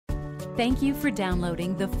Thank you for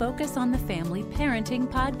downloading the Focus on the Family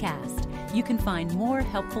Parenting Podcast. You can find more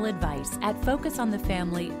helpful advice at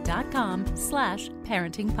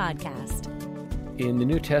focusonthefamily.com/parenting podcast. In the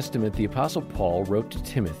New Testament, the Apostle Paul wrote to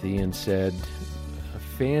Timothy and said,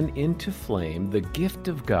 "Fan into flame the gift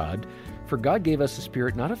of God, for God gave us a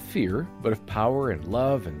spirit not of fear, but of power and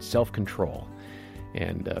love and self-control."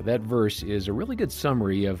 And that verse is a really good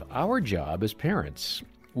summary of our job as parents.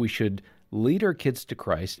 We should lead our kids to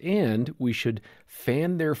Christ, and we should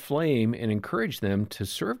fan their flame and encourage them to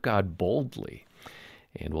serve God boldly.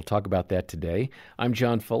 And we'll talk about that today. I'm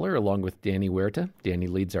John Fuller, along with Danny Huerta. Danny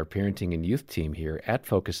leads our parenting and youth team here at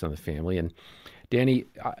Focus on the Family. And Danny,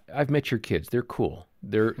 I've met your kids. They're cool.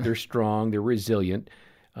 They're strong. They're resilient.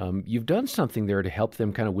 You've done something there to help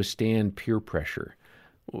them kind of withstand peer pressure.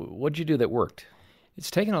 What'd you do that worked? It's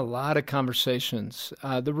taken a lot of conversations.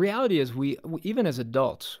 The reality is we even as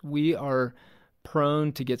adults, we are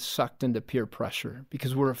prone to get sucked into peer pressure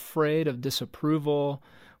because we're afraid of disapproval.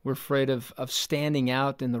 We're afraid of standing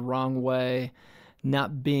out in the wrong way,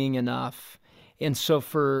 not being enough. And so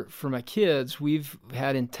for my kids, we've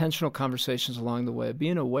had intentional conversations along the way,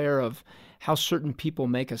 being aware of how certain people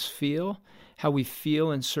make us feel, how we feel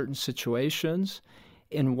in certain situations,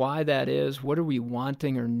 and why that is. What are we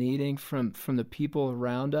wanting or needing from the people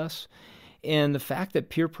around us? And the fact that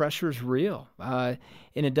peer pressure is real. And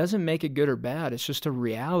it doesn't make it good or bad. It's just a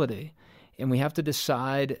reality. And we have to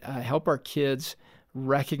decide, help our kids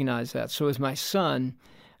recognize that. So as my son,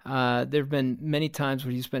 there have been many times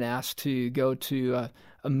when he's been asked to go to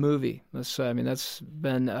a movie. That's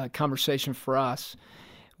been a conversation for us.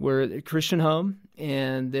 We're a Christian home,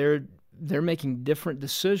 and they're making different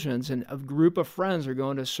decisions, and a group of friends are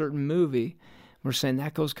going to a certain movie. We're saying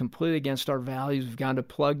that goes completely against our values. We've gone to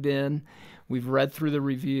Plugged In. We've read through the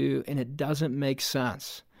review, and it doesn't make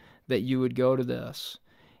sense that you would go to this.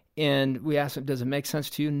 And we asked them, does it make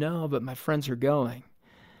sense to you? No, but my friends are going.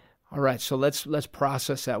 All right, so let's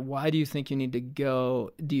process that. Why do you think you need to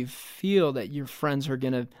go? Do you feel that your friends are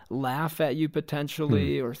going to laugh at you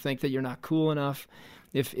potentially or think that you're not cool enough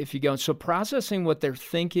if you go? And so processing what they're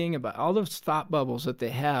thinking about, all those thought bubbles that they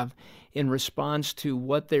have in response to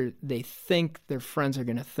what they think their friends are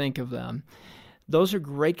going to think of them, those are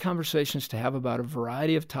great conversations to have about a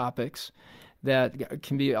variety of topics that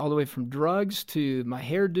can be all the way from drugs to my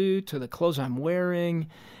hairdo to the clothes I'm wearing,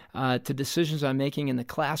 to decisions I'm making in the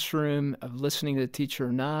classroom of listening to the teacher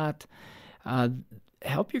or not.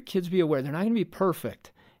 Help your kids be aware. They're not going to be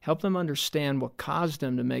perfect. Help them understand what caused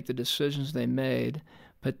them to make the decisions they made,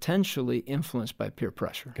 potentially influenced by peer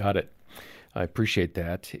pressure. Got it. I appreciate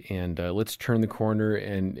that. And let's turn the corner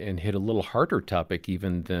and hit a little harder topic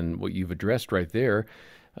even than what you've addressed right there.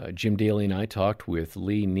 Jim Daly and I talked with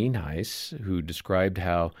Lee Nienhuis, who described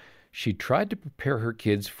how she tried to prepare her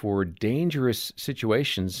kids for dangerous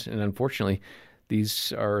situations, and unfortunately,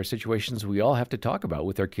 these are situations we all have to talk about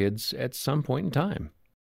with our kids at some point in time.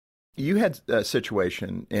 You had a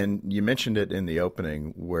situation, and you mentioned it in the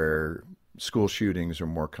opening, where school shootings are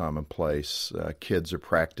more commonplace. Kids are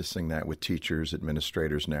practicing that with teachers,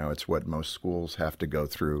 administrators now. It's what most schools have to go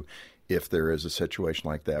through. If there is a situation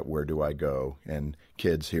like that, where do I go? And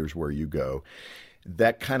kids, here's where you go.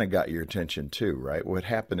 That kind of got your attention too, right? What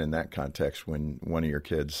happened in that context when one of your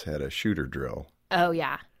kids had a shooter drill? Oh,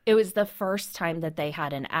 yeah. It was the first time that they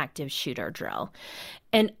had an active shooter drill.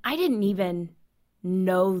 And I didn't even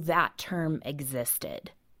know that term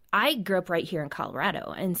existed. I grew up right here in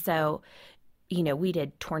Colorado. And so, we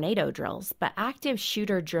did tornado drills, but active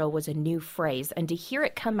shooter drill was a new phrase. And to hear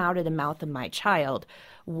it come out of the mouth of my child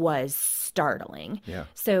was startling. Yeah.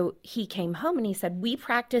 So he came home and he said, we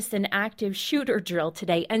practiced an active shooter drill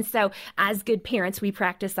today. And so as good parents, we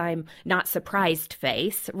practice I'm not surprised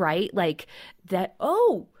face, right? Like that,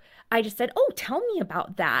 I just said, tell me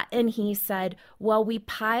about that. And he said, well, we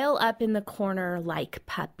pile up in the corner like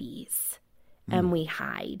puppies and we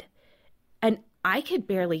hide. And I could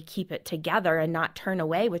barely keep it together and not turn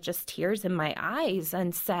away with just tears in my eyes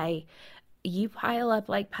and say, you pile up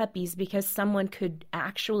like puppies because someone could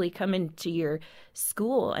actually come into your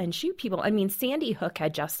school and shoot people. I mean, Sandy Hook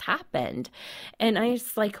had just happened. And I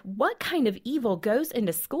was like, what kind of evil goes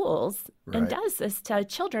into schools and does this to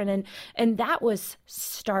children? And that was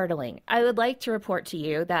startling. I would like to report to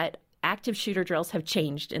you that active shooter drills have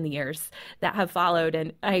changed in the years that have followed.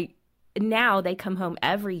 And now they come home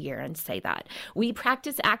every year and say that. We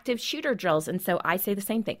practice active shooter drills. And so I say the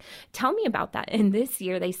same thing. Tell me about that. And this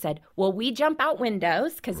year they said, well, we jump out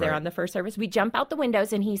windows because they're on the first service. We jump out the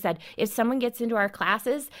windows. And he said, if someone gets into our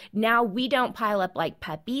classes, now we don't pile up like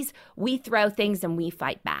puppies. We throw things and we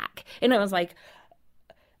fight back. And I was like,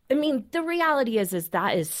 I mean, the reality is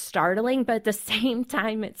that is startling, but at the same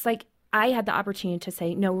time, it's like I had the opportunity to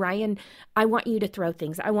say, no, Ryan, I want you to throw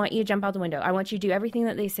things. I want you to jump out the window. I want you to do everything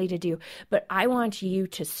that they say to do, but I want you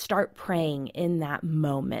to start praying in that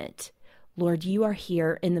moment. Lord, you are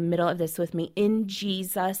here in the middle of this with me. In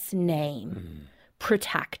Jesus' name,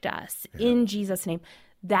 protect us. Yeah. In Jesus' name.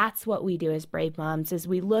 That's what we do as brave moms, is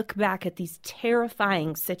we look back at these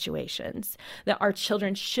terrifying situations that our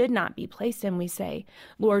children should not be placed in. We say,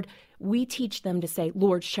 Lord, we teach them to say,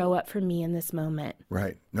 Lord, show up for me in this moment.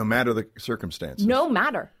 Right. No matter the circumstances. No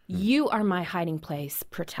matter. You are my hiding place.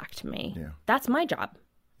 Protect me. Yeah. That's my job,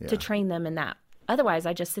 to train them in that. Otherwise,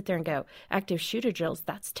 I just sit there and go, active shooter drills,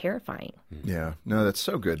 that's terrifying. Yeah. No, that's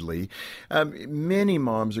so good, Lee. Many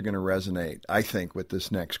moms are going to resonate, I think, with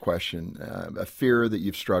this next question. A fear that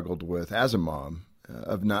you've struggled with as a mom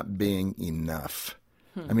of not being enough.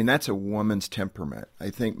 I mean, that's a woman's temperament. I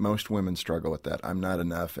think most women struggle with that. I'm not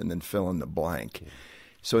enough, and then fill in the blank.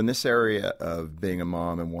 So in this area of being a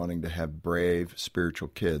mom and wanting to have brave, spiritual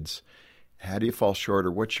kids, how do you fall short,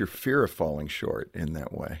 or what's your fear of falling short in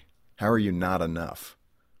that way? How are you not enough?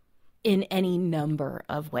 In any number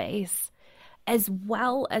of ways. As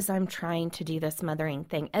well as I'm trying to do this mothering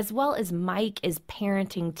thing, as well as Mike is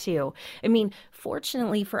parenting too. I mean,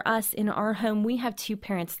 fortunately for us in our home, we have two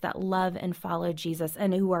parents that love and follow Jesus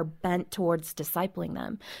and who are bent towards discipling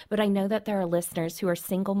them. But I know that there are listeners who are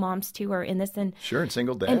single moms too, or in this. And sure, and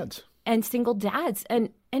single dads. And single dads. And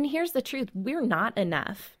here's the truth. We're not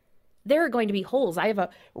enough. There are going to be holes. I have a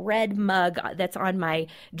red mug that's on my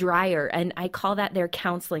dryer, and I call that their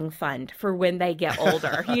counseling fund for when they get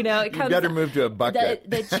older. You know, it comes. You better move to a bucket.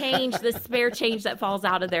 The change, the spare change that falls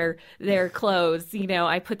out of their clothes. You know,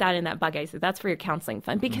 I put that in that bucket. I said that's for your counseling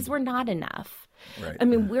fund, because we're not enough. Right. I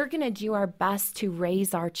mean, we're going to do our best to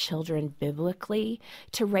raise our children biblically,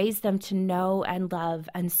 to raise them to know and love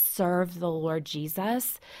and serve the Lord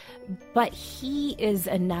Jesus, but He is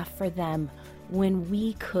enough for them when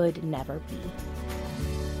we could never be.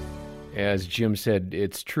 As Jim said,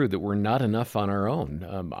 it's true that we're not enough on our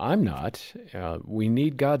own. I'm not. We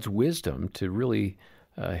need God's wisdom to really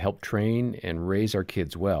help train and raise our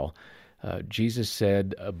kids well. Jesus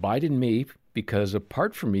said, "Abide in me, because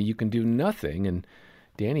apart from me, you can do nothing." And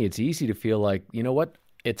Danny, it's easy to feel like, you know what?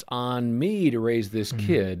 It's on me to raise this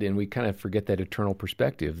kid, and we kind of forget that eternal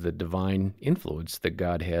perspective, the divine influence that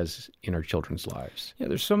God has in our children's lives. Yeah,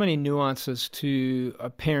 there's so many nuances to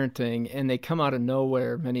parenting, and they come out of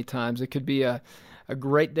nowhere many times. It could be a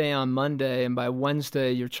great day on Monday, and by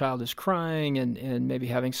Wednesday your child is crying and maybe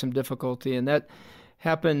having some difficulty, and that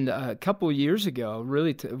happened a couple of years ago,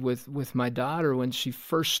 really, with my daughter when she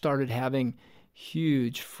first started having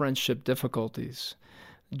huge friendship difficulties.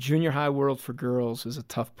 Junior high world for girls is a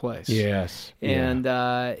tough place. Yes. And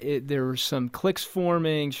there were some cliques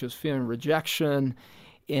forming. She was feeling rejection.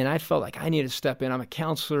 And I felt like I need to step in. I'm a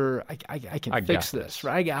counselor. I can fix this.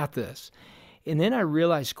 Right? I got this. And then I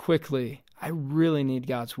realized quickly, I really need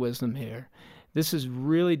God's wisdom here. This is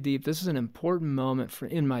really deep. This is an important moment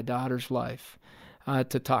in my daughter's life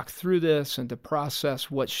to talk through this and to process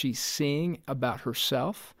what she's seeing about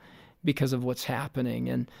herself because of what's happening.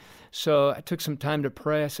 And so I took some time to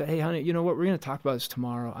pray. I said, hey, honey, you know what? We're going to talk about this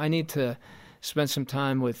tomorrow. I need to spend some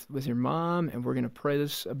time with your mom, and we're going to pray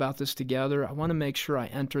about this together. I want to make sure I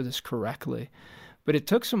enter this correctly. But it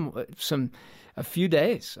took a few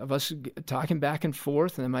days of us talking back and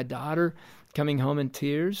forth, and then my daughter coming home in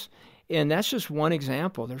tears. And that's just one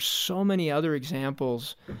example. There's so many other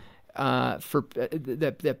examples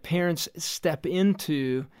that parents step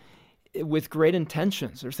into with great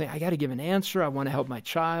intentions. They're saying, I got to give an answer. I want to help my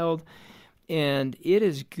child. And it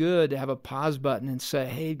is good to have a pause button and say,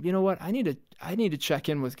 hey, you know what? I need to check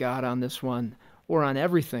in with God on this one, or on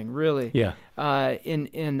everything, really. Yeah.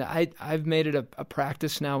 And I've made it a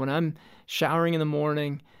practice now. When I'm showering in the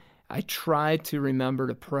morning, I try to remember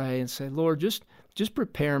to pray and say, Lord, just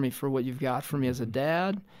prepare me for what you've got for me as a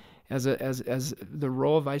dad, as the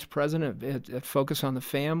role of vice president at Focus on the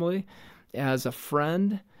Family, as a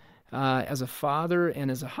friend, as a father, and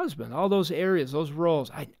as a husband. All those areas, those roles,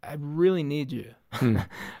 I really need you.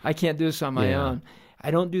 I can't do this on my own. I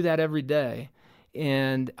don't do that every day.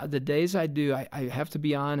 And the days I do, I have to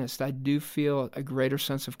be honest, I do feel a greater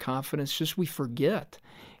sense of confidence. Just we forget.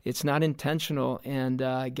 It's not intentional, and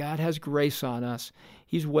God has grace on us.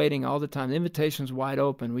 He's waiting all the time. The invitation's wide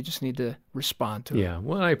open. We just need to respond to it. Yeah,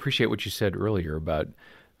 well, I appreciate what you said earlier about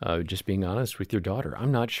just being honest with your daughter.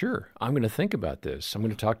 I'm not sure. I'm going to think about this. I'm going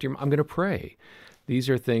to talk to you. I'm going to pray. These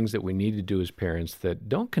are things that we need to do as parents that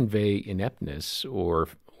don't convey ineptness or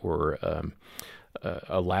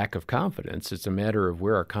a lack of confidence. It's a matter of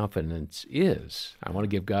where our confidence is. I want to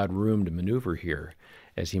give God room to maneuver here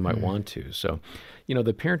as he might want to. So,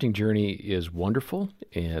 the parenting journey is wonderful,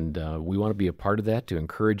 and we want to be a part of that to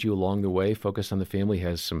encourage you along the way. Focus on the Family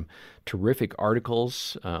has some terrific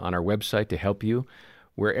articles on our website to help you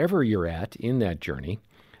wherever you're at in that journey.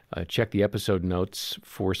 Check the episode notes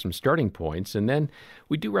for some starting points. And then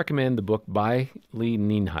we do recommend the book by Lee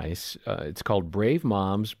Nienhuis. It's called Brave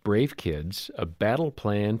Moms, Brave Kids, A Battle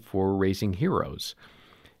Plan for Raising Heroes.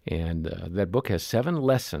 And that book has 7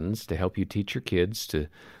 lessons to help you teach your kids to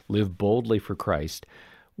live boldly for Christ.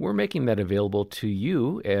 We're making that available to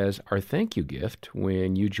you as our thank you gift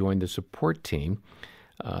when you join the support team.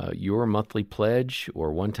 Your monthly pledge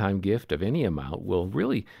or one-time gift of any amount will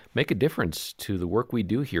really make a difference to the work we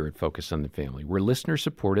do here at Focus on the Family. We're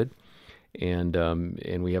listener-supported, and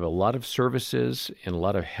we have a lot of services and a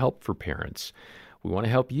lot of help for parents. We want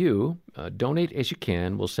to help you. Donate as you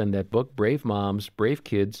can. We'll send that book, Brave Moms, Brave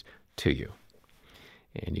Kids, to you.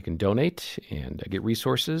 And you can donate and get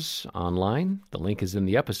resources online. The link is in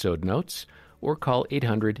the episode notes, or call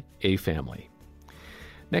 800-A-FAMILY.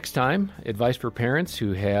 Next time, advice for parents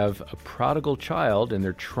who have a prodigal child and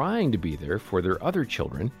they're trying to be there for their other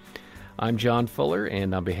children. I'm John Fuller,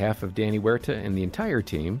 and on behalf of Danny Huerta and the entire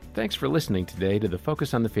team, thanks for listening today to the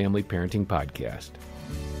Focus on the Family Parenting Podcast.